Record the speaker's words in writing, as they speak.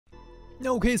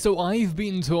Okay, so I've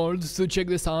been told to check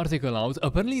this article out.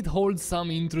 Apparently it holds some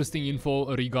interesting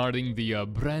info regarding the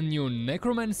brand new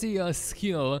Necromancy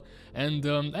skill, and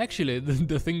actually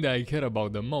the thing that I care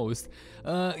about the most,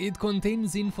 it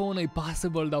contains info on a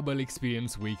possible double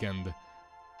experience weekend.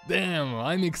 Damn,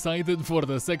 I'm excited for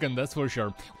the second, that's for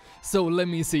sure. So let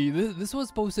me see, this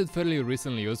was posted fairly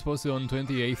recently. It was posted on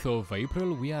 28th of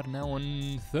April, we are now on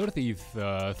 30th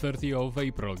of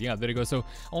April, yeah, there you go, so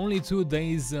only 2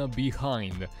 days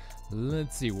behind.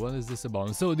 Let's see, what is this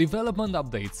about? So, development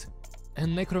updates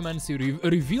and Necromancy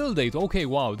reveal date. Okay,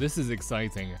 wow, this is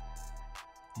exciting.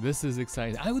 This is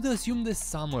exciting. I would assume this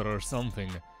summer or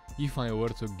something, if I were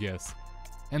to guess.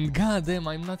 And goddamn,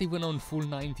 I'm not even on full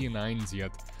 99s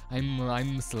yet.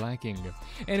 I'm slacking.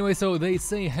 Anyway, so they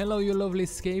say, hello you lovely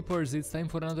scapers, it's time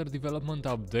for another development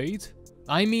update.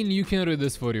 I mean, you can read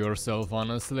this for yourself,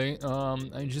 honestly.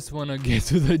 I just wanna get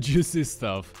to the juicy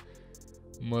stuff.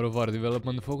 More of our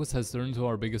development focus has turned to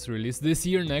our biggest release this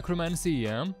year, Necromancy,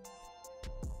 yeah?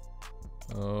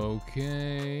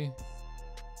 Okay.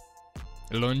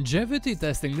 Longevity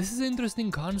testing, this is an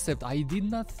interesting concept, I did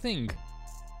not think.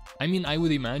 I mean, I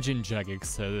would imagine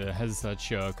Jagex has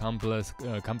such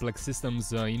complex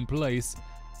systems in place.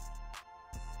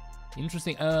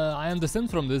 Interesting. I understand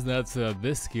from this that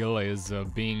this skill is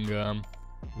being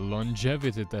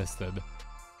longevity tested.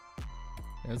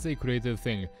 That's a creative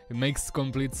thing. It makes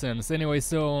complete sense. Anyway,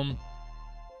 so...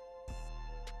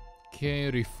 okay,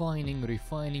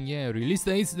 refining, yeah. Release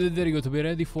dates, there you go, to be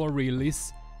ready for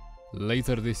release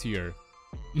later this year.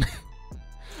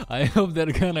 I hope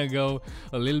they're gonna go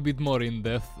a little bit more in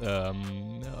depth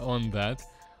on that.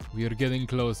 We are getting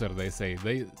closer, they say.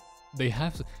 They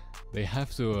have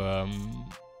to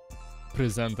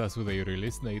present us with a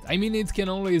release date. I mean, it can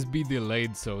always be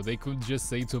delayed, so they could just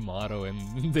say tomorrow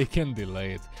and they can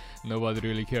delay it. Nobody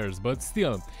really cares, but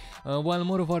still. While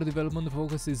more of our development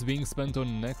focus is being spent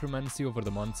on Necromancy over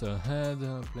the months ahead,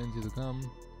 plenty to come.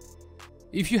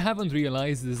 If you haven't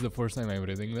realized, this is the first time I'm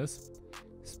reading this.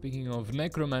 Speaking of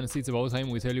Necromancy, it's about time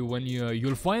we tell you when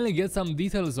you'll finally get some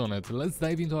details on it. Let's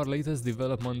dive into our latest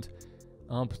development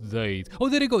update. Oh,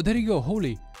 there you go,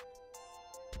 holy.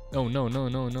 Oh, no,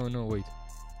 wait.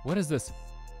 What is this?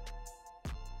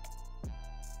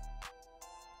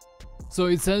 So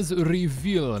it says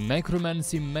reveal,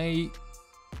 Necromancy May.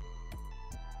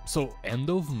 So, end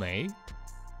of May?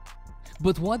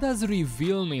 But what does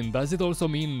reveal mean? Does it also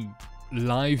mean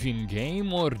live in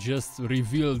game or just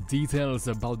reveal details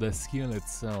about the skill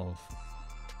itself?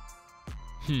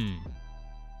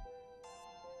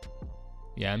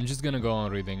 Yeah, I'm just gonna go on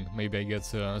reading. Maybe I get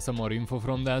some more info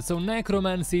from that. So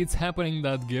Necromancy, it's happening,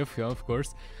 that GIF, yeah, of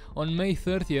course. On May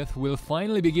 30th, we'll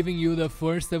finally be giving you the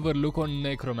first ever look on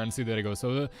Necromancy. There you go.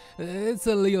 So it's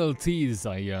a little tease,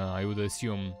 I would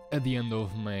assume, at the end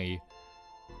of May.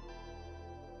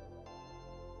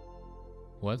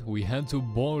 What? We had to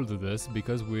bold this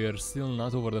because we are still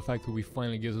not over the fact that we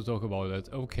finally get to talk about it.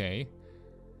 Okay.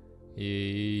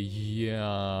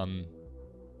 Yeah.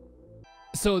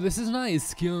 So this is not a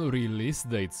skill release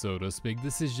date, so to speak.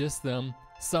 This is just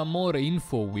some more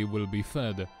info we will be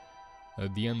fed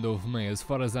at the end of May, as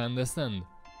far as I understand.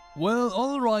 Well,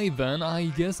 alright then, I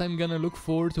guess I'm gonna look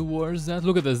forward towards that.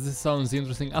 Look at this sounds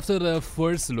interesting. After the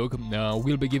first look,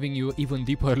 we'll be giving you even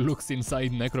deeper looks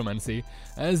inside Necromancy,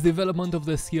 as development of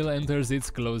the skill enters its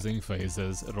closing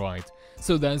phases, right.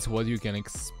 So that's what you can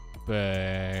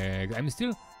expect. I'm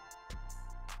still...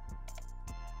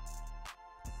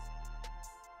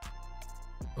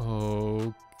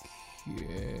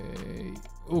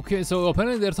 Okay, so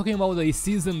apparently they're talking about a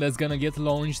season that's gonna get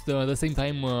launched at the same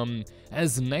time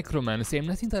as Necromancy. I'm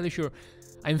not entirely sure.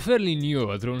 I'm fairly new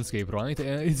at RuneScape, right?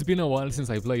 It's been a while since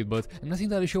I played, but I'm not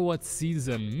entirely sure what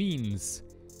season means.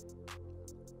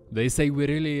 They say we're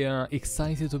really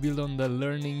excited to build on the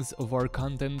learnings of our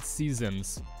content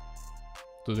seasons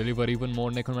to deliver even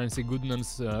more Necromancy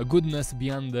goodness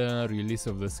beyond the release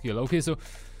of the skill. Okay, so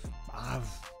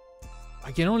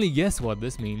I can only guess what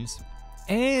this means.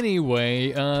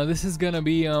 Anyway, this is gonna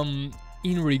be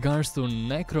in regards to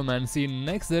Necromancy.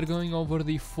 Next they're going over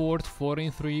the Fort 4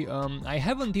 in 3. I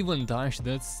haven't even touched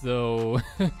that, so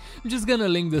I'm just gonna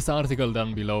link this article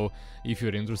down below if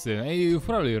you're interested. You've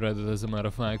probably read it, as a matter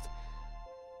of fact.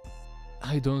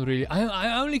 I don't really...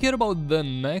 I only care about the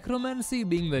Necromancy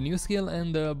being the new skill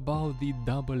and about the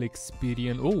double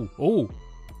experience. Oh!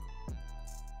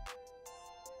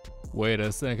 Wait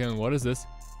a second, what is this?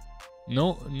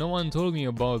 No one told me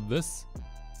about this.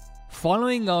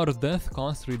 Following our death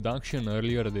cost reduction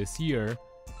earlier this year,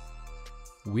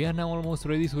 we are now almost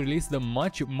ready to release the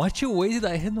much awaited,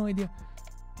 I had no idea,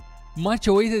 Much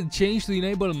awaited change to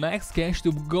enable max cash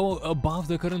to go above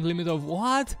the current limit of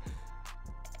what?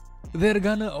 They're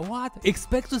gonna what?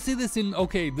 Expect to see this in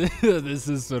okay, this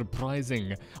is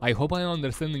surprising. I hope I'm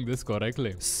understanding this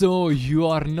correctly. So you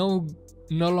are no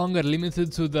longer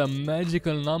limited to the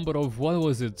magical number of what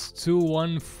was it?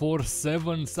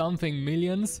 2147 something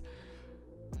millions?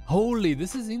 Holy,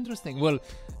 this is interesting. Well,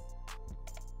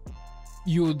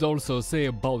 you would also say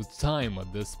about time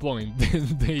at this point.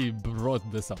 They brought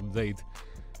this update.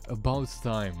 About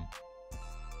time.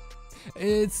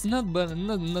 It's not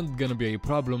gonna be a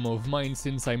problem of mine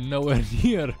since I'm nowhere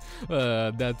near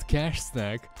that cash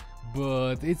stack.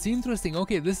 But it's interesting.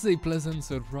 Okay, this is a pleasant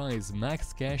surprise.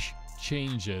 Max cash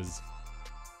changes.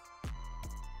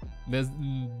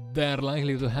 They're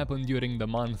likely to happen during the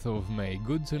month of May.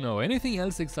 Good to know. Anything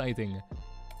else exciting?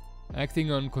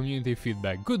 Acting on community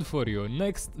feedback. Good for you.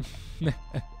 Next.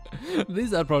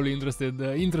 These are probably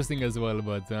interesting as well,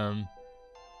 but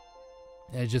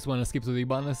I just want to skip to the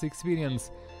bonus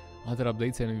experience. Other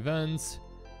updates and events.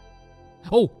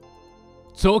 Oh!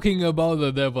 Talking about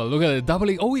the devil. Look at it.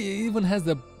 Oh, it even has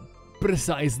the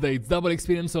precise dates. Double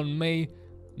experience on May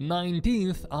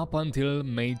 19th up until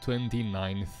May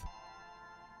 29th.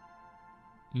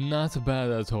 Not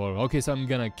bad at all. Okay, so I'm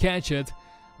gonna catch it.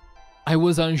 I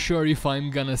was unsure if I'm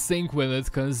gonna sync with it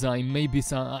because I may be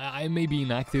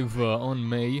inactive on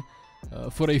May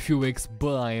for a few weeks,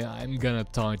 but I'm gonna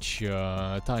touch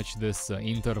this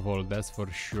interval, that's for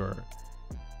sure.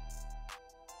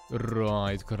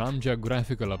 Right, Karamja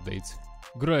graphical updates.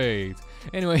 Great.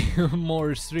 Anyway,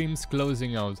 more streams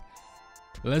closing out.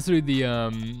 Let's read the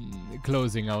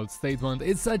closing out statement.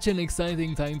 It's such an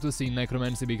exciting time to see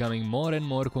Necromancy becoming more and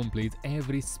more complete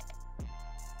every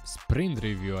sprint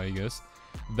review, I guess,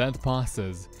 that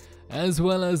passes, as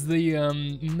well as the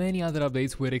many other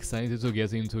updates we're excited to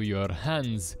get into your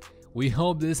hands. We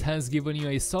hope this has given you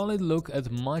a solid look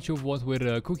at much of what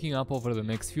we're cooking up over the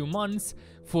next few months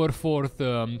for 4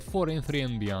 and 3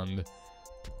 and beyond.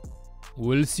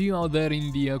 We'll see you out there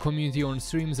in the community on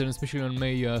streams, and especially on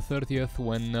May 30th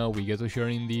when we get to share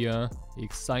in the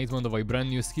excitement of a brand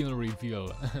new skill reveal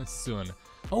soon.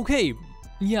 Okay,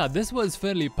 yeah, this was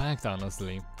fairly packed,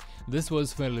 honestly. This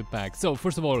was fairly packed. So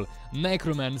first of all,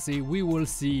 Necromancy, we will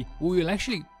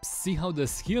actually see how the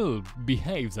skill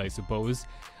behaves, I suppose,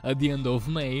 at the end of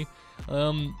May.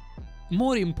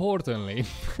 More importantly,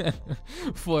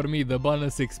 for me, the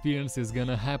bonus experience is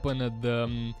gonna happen at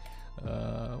the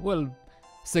well,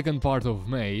 second part of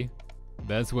May.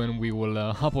 That's when we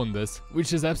will hop on this,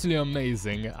 which is absolutely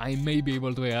amazing. I may be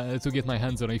able to get my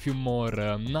hands on a few more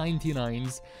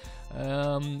 99s.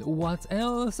 What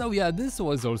else? Oh yeah, this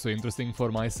was also interesting for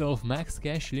myself. Max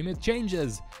cash limit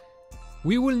changes.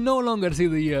 We will no longer see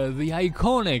the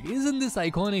iconic. Isn't this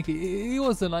iconic? It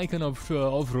was an icon of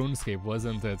RuneScape,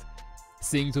 wasn't it?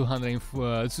 Seeing 2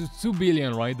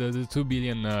 billion, right? The 2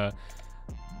 billion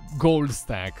gold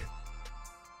stack,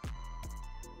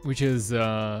 which is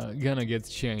gonna get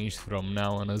changed from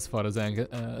now on, as far as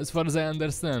I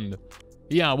understand.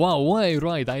 Yeah, wow, why,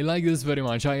 right, I like this very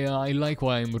much. I like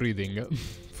what I'm reading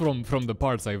from the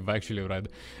parts I've actually read.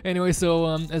 Anyway, so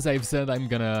as I've said, I'm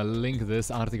gonna link this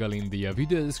article in the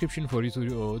video description for you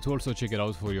to also check it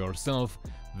out for yourself.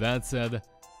 That said,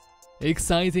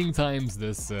 exciting times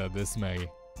this May,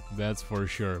 that's for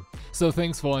sure. So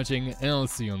thanks for watching, and I'll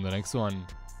see you on the next one.